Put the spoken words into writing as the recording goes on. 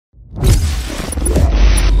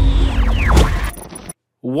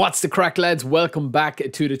What's the crack, lads? Welcome back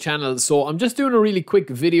to the channel. So I'm just doing a really quick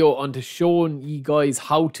video on to showing you guys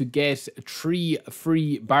how to get 3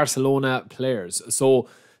 free Barcelona players. So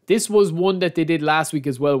this was one that they did last week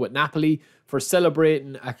as well with Napoli for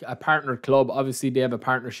celebrating a partner club. Obviously they have a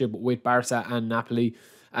partnership with Barca and Napoli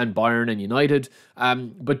and Bayern and United.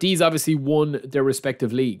 But these obviously won their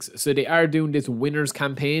respective leagues. So they are doing this winners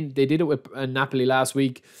campaign. They did it with Napoli last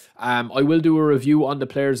week. I will do a review on the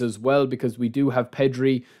players as well because we do have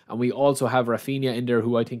Pedri and we also have Rafinha in there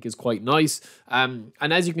who I think is quite nice. And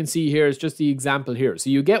as you can see here, it's just the example here. So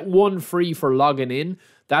you get 1 free for logging in.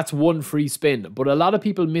 That's 1 free spin. But a lot of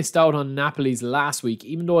people missed out on Napoli's last week.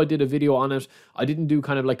 Even though I did a video on it, I didn't do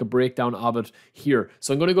kind of like a breakdown of it here.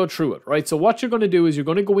 So I'm going to go through it, right? So what you're going to do is you're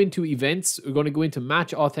going to go into events. We're going to go into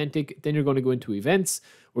match authentic. Then you're going to go into events.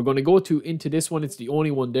 We're going to go into this one. It's the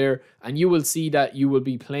only one there. And you will see that you will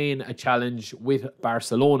be playing a challenge with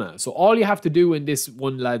Barcelona. So all you have to do in this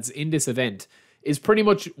one, lads, in this event is pretty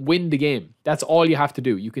much win the game. That's all you have to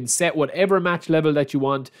do. You can set whatever match level that you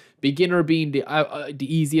want, beginner being the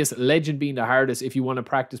easiest, legend being the hardest if you want to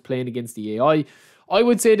practice playing against the AI. I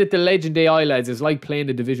would say that the legend AI, lads, is like playing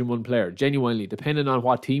a Division 1 player, genuinely, depending on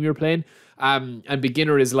what team you're playing. And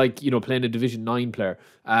beginner is like, you know, playing a Division 9 player.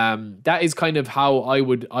 That is kind of how I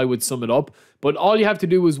would sum it up. But all you have to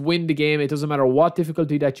do is win the game. It doesn't matter what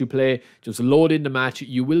difficulty that you play. Just load in the match.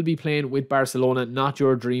 You will be playing with Barcelona, not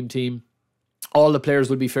your dream team. All the players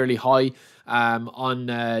will be fairly high on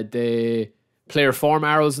the player form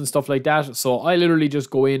arrows and stuff like that. So I literally just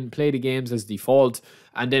go in, play the games as default,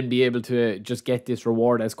 and then be able to just get this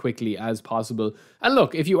reward as quickly as possible. And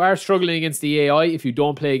look, if you are struggling against the AI, if you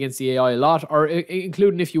don't play against the AI a lot, or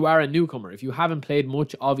including if you are a newcomer, if you haven't played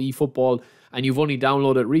much of eFootball and you've only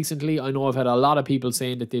downloaded it recently, I know I've had a lot of people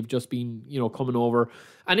saying that they've just been, you know, coming over.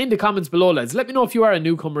 And in the comments below, lads, let me know if you are a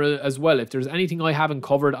newcomer as well. If there's anything I haven't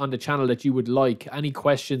covered on the channel that you would like, any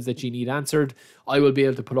questions that you need answered, I will be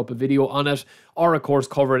able to put up a video on it, or of course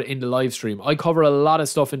cover it in the live stream. I cover a lot of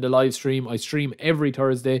stuff in the live stream. I stream every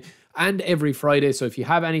Thursday and every Friday. So if you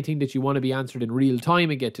have anything that you want to be answered in real time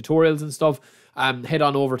and get tutorials and stuff, head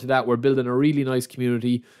on over to that. We're building a really nice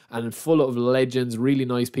community and full of legends, really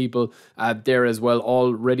nice people there as well,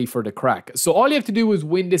 all ready for the crack. So all you have to do is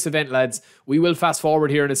win this event, lads. We will fast forward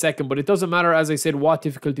here in a second, but it doesn't matter, as I said, what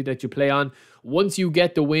difficulty that you play on. Once you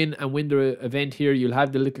get the win and win the event here, you'll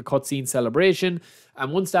have the little cutscene celebration.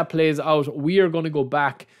 And once that plays out, we are going to go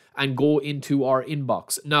back and go into our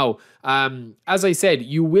inbox. Now, as I said,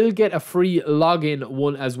 you will get a free login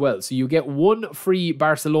one as well. So you get 1 free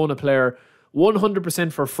Barcelona player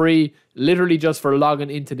 100% for free, literally just for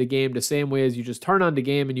logging into the game, the same way as you just turn on the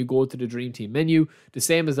game and you go to the Dream Team menu, the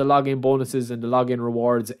same as the login bonuses and the login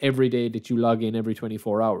rewards every day that you log in every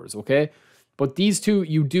 24 hours, okay? But these two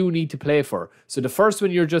you do need to play for. So the first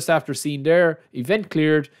one you're just after seeing there, event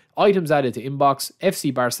cleared, items added to inbox,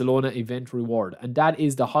 FC Barcelona event reward. And that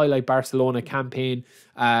is the Highlight Barcelona campaign,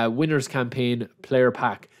 winners campaign player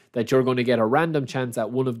pack that you're going to get a random chance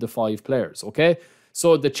at one of the 5 players, okay?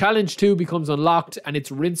 So the challenge 2 becomes unlocked and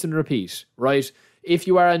it's rinse and repeat, right? If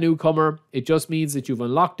you are a newcomer, it just means that you've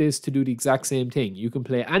unlocked this to do the exact same thing. You can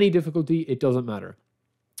play any difficulty, it doesn't matter.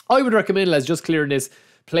 I would recommend, let's just clear this,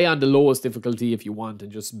 play on the lowest difficulty if you want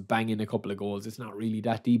and just bang in a couple of goals. It's not really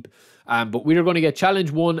that deep. But we are going to get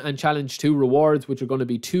challenge 1 and challenge 2 rewards, which are going to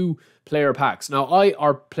be 2 player packs. Now,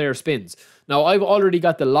 are player spins. Now, I've already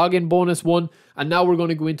got the login bonus one, and now we're going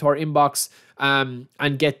to go into our inbox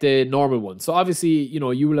and get the normal one. So obviously, you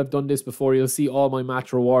know, you will have done this before. You'll see all my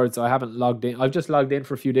match rewards. I haven't logged in. I've just logged in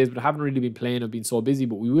for a few days, but I haven't really been playing. I've been so busy,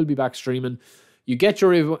 but we will be back streaming. You get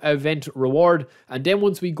your event reward, and then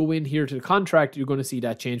once we go in here to the contract, you're going to see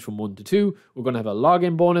that change from 1 to 2. We're going to have a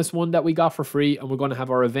login bonus one that we got for free, and we're going to have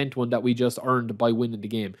our event one that we just earned by winning the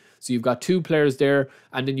game. So you've got 2 players there,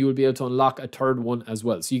 and then you will be able to unlock a 3rd one as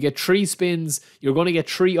well. So you get 3 spins. You're going to get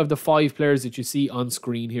 3 of the 5 players that you see on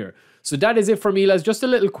screen here. So that is it for me, lads. Just a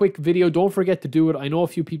little quick video. Don't forget to do it. I know a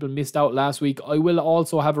few people missed out last week. I will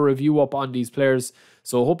also have a review up on these players.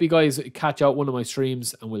 So I hope you guys catch out one of my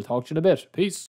streams, and we'll talk to you in a bit. Peace.